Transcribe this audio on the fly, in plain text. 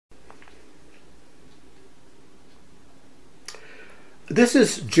This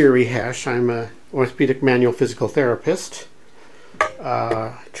is Jerry Hesch. I'm an orthopedic manual physical therapist.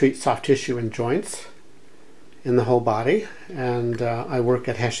 Treat soft tissue and joints in the whole body, and I work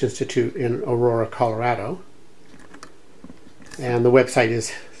at Hesch Institute in Aurora, Colorado. And the website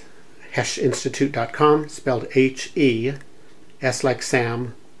is heschinstitute.com, spelled H-E-S like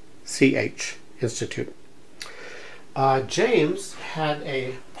Sam, C-H, Institute. James had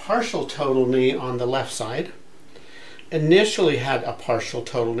a partial total knee on the left side. Initially had a partial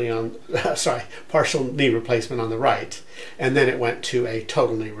total knee on, partial knee replacement on the right, and then it went to a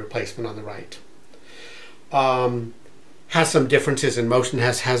total knee replacement on the right. Has some differences in motion,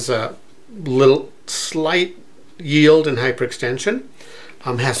 has a little slight yield and hyperextension,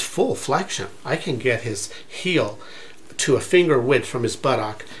 has full flexion. I can get his heel to a finger width from his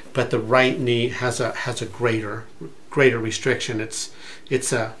buttock, but the right knee has a greater restriction. It's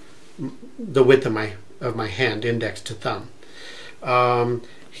the width of my hand, index to thumb.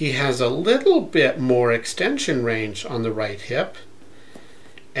 He has a little bit more extension range on the right hip,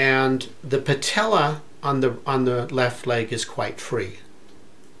 and the patella on the left leg is quite free.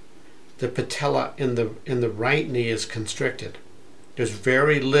 The patella in the right knee is constricted. There's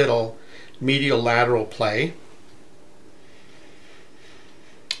very little medial lateral play,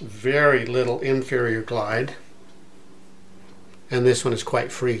 very little inferior glide, and this one is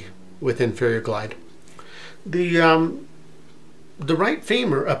quite free with inferior glide. The right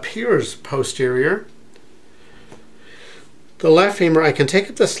femur appears posterior. The left femur, I can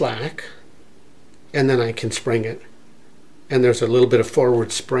take up the slack and then I can spring it. And there's a little bit of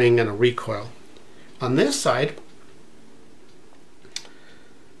forward spring and a recoil. On this side,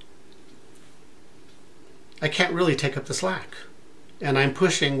 I can't really take up the slack. And I'm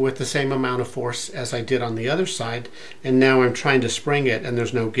pushing with the same amount of force as I did on the other side, and now I'm trying to spring it and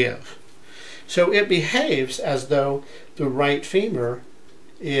there's no give. So it behaves as though the right femur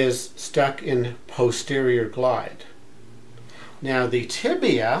is stuck in posterior glide. Now the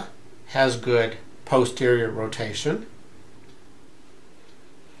tibia has good posterior rotation.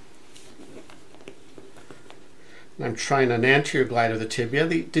 I'm trying an anterior glide of the tibia.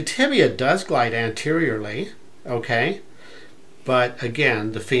 The tibia does glide anteriorly, okay? But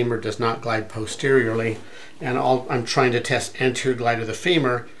again, the femur does not glide posteriorly, and I'm trying to test anterior glide of the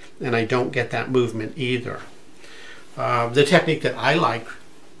femur, and I don't get that movement either. The technique that I like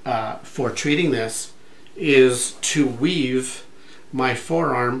for treating this is to weave my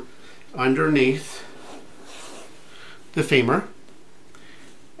forearm underneath the femur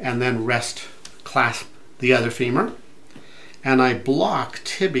and then clasp the other femur, and I block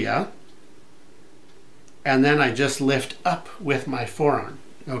tibia, and then I just lift up with my forearm,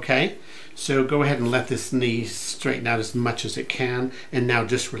 okay? So go ahead and let this knee straighten out as much as it can, and now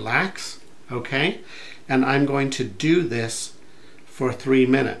just relax, okay? And I'm going to do this for 3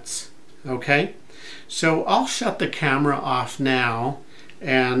 minutes, okay? So I'll shut the camera off now,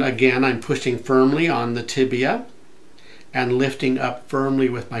 and again I'm pushing firmly on the tibia and lifting up firmly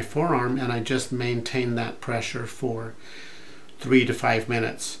with my forearm, and I just maintain that pressure for 3 to 5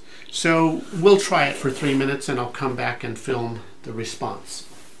 minutes. So we'll try it for 3 minutes and I'll come back and film the response.